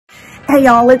Hey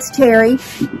y'all, it's Terry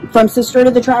from Sister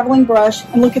to the Traveling Brush,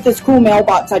 and look at this cool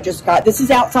mailbox I just got. This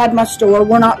is outside my store.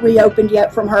 We're not reopened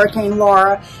yet from Hurricane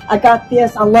Laura. I got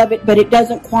this, I love it, but it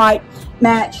doesn't quite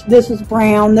match. This is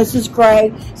brown, this is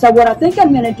gray. So what I think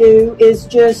I'm gonna do is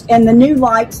just, and the new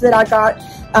lights that I got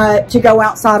to go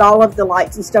outside, all of the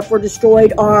lights and stuff were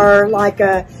destroyed, are like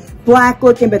a black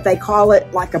looking, but they call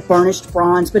it like a burnished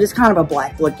bronze, but it's kind of a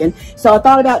black looking. So I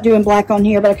thought about doing black on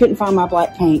here, but I couldn't find my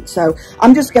black paint. So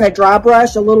I'm just going to dry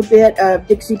brush a little bit of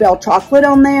Dixie Belle chocolate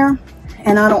on there.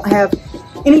 And I don't have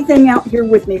anything out here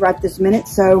with me right this minute.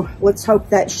 So let's hope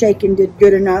that shaking did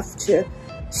good enough to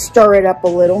stir it up a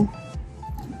little.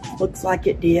 Looks like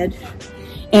it did.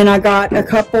 And I got a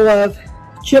couple of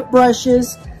chip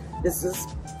brushes. This is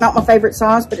not my favorite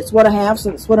size, but it's what I have, so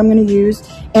it's what I'm going to use.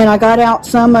 And I got out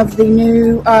some of the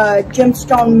new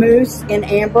gemstone mousse in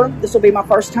amber. This will be my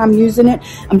first time using it.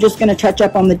 I'm just going to touch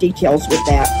up on the details with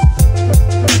that.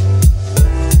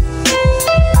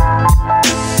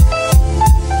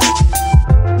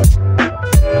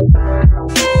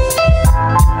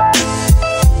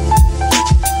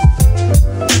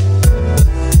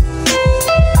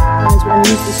 I'm going to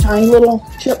use this tiny little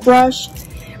chip brush.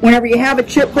 Whenever you have a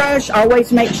chip brush,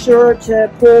 always make sure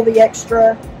to pull the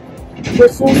extra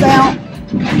bristles out.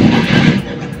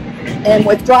 And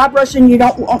with dry brushing, you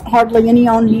don't want hardly any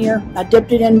on here. I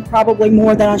dipped it in probably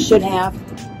more than I should have.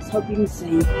 Let's hope you can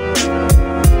see.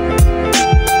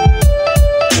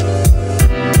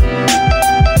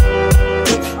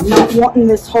 I'm not wanting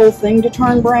this whole thing to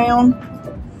turn brown,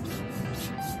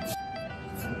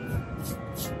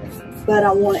 but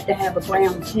I want it to have a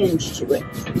brown tinge to it.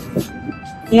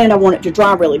 And I want it to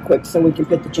dry really quick so we can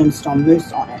put the gemstone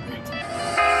mousse on it.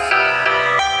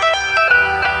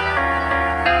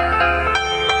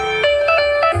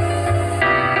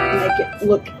 Make it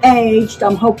look aged.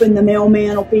 I'm hoping the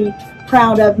mailman will be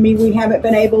proud of me. We haven't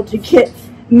been able to get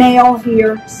mail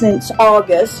here since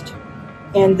August.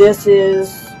 And this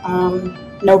is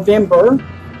November.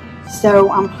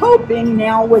 So I'm hoping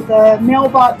now with a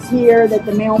mailbox here that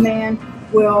the mailman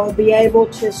will be able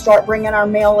to start bringing our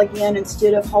mail again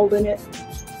instead of holding it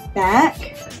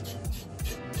back.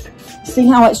 See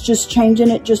how it's just changing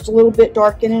it just a little bit,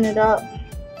 darkening it up.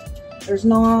 There's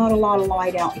not a lot of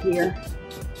light out here.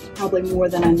 Probably more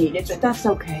than I needed, but that's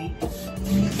okay.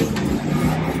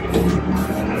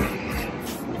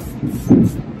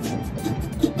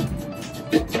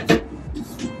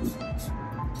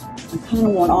 I kind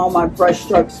of want all my brush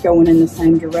strokes going in the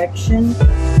same direction.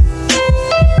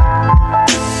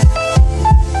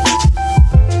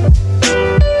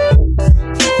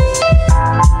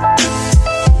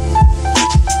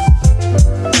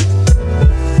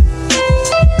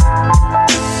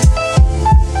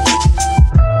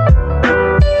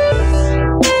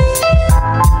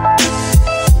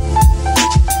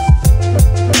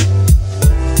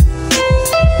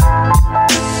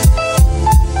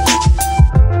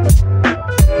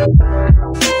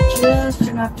 Just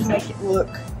enough to make it look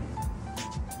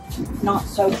not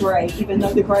so gray, even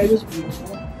though the gray was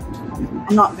beautiful.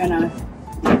 I'm not gonna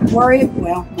worry.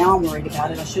 Well, now I'm worried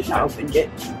about it. I shouldn't have opened it.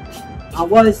 I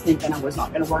was thinking I was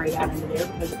not gonna worry about it in there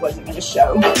because it wasn't gonna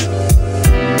show.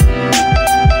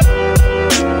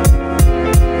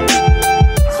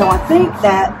 So I think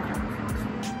that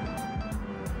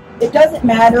it doesn't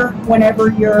matter whenever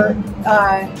you're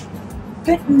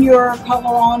putting your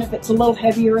color on if it's a little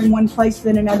heavier in one place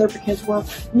than another, because we're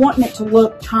wanting it to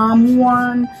look time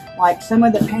worn, like some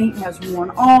of the paint has worn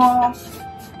off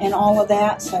and all of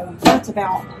that. So that's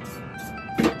about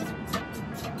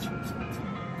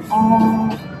all.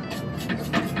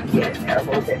 Get in there a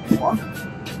little bit more.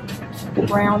 The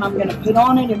brown I'm going to put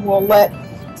on it, and we'll let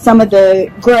some of the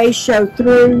gray show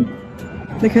through.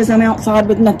 Because I'm outside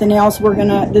with nothing else,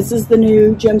 this is the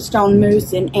new gemstone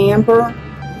mousse in amber.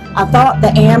 I thought the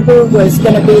amber was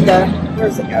going to be the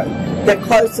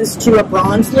closest to a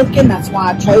bronze looking. That's why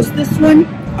I chose this one.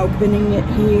 Opening it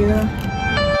here.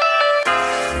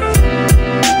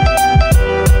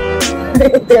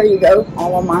 There you go,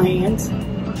 all on my hands.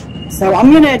 So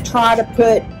I'm going to try to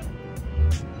put,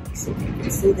 let's see if you can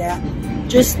see that,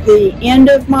 just the end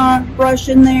of my brush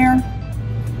in there.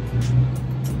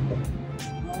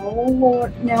 Oh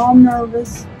Lord, now I'm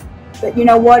nervous. But you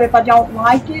know what, if I don't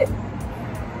like it,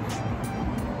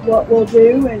 what we'll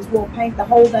do is we'll paint the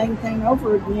whole dang thing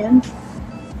over again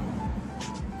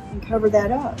and cover that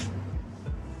up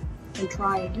and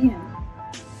try again.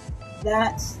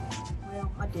 That's,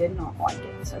 well, I did not like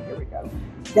it, so here we go.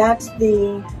 That's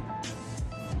the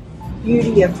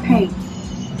beauty of paint,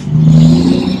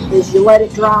 is you let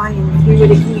it dry and you do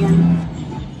it again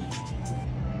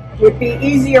It'd be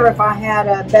easier if I had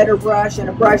a better brush and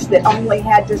a brush that only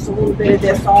had just a little bit of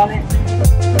this on it.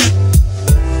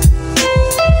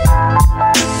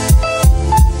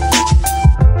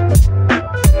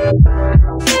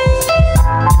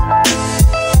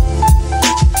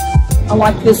 I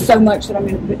like this so much that I'm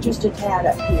going to put just a tad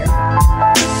up here.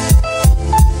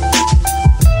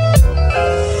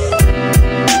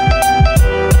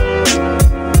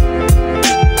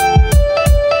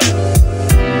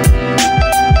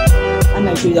 I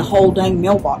may do the whole dang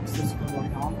mailbox this color,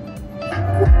 y'all.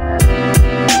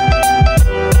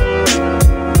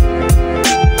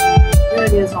 There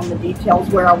it is on the details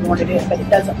where I wanted it, but it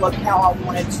doesn't look how I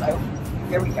wanted, so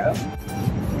here we go.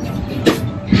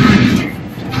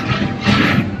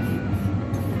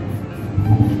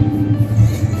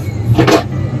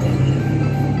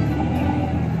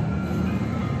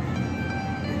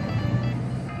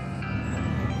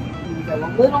 Go a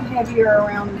little heavier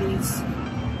around these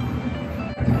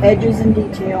edges and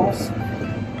details.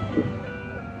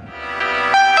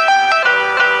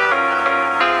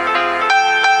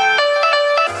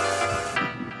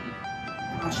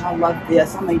 Gosh, I love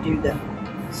this. I may do the,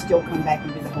 still come back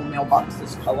and do the whole mailbox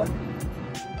this color.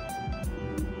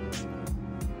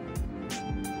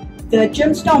 The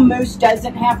gemstone mousse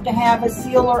doesn't have to have a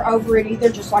sealer over it either,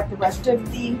 just like the rest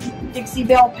of the Dixie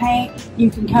Belle paint.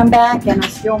 You can come back, and I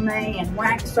still may, and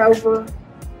wax over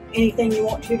anything you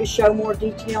want to show more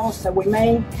details. So we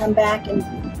may come back and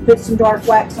put some dark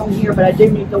wax on here, but I do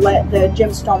need to let the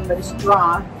gemstone mousse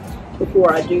dry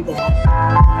before I do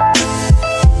that.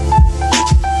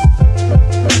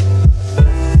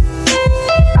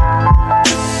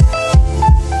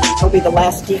 Be the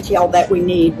last detail that we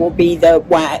need will be the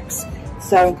wax.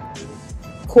 So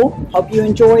cool. Hope you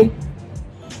enjoy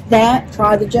that.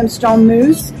 Try the gemstone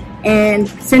mousse and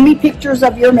send me pictures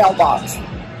of your mailbox.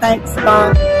 Thanks.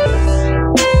 Bye.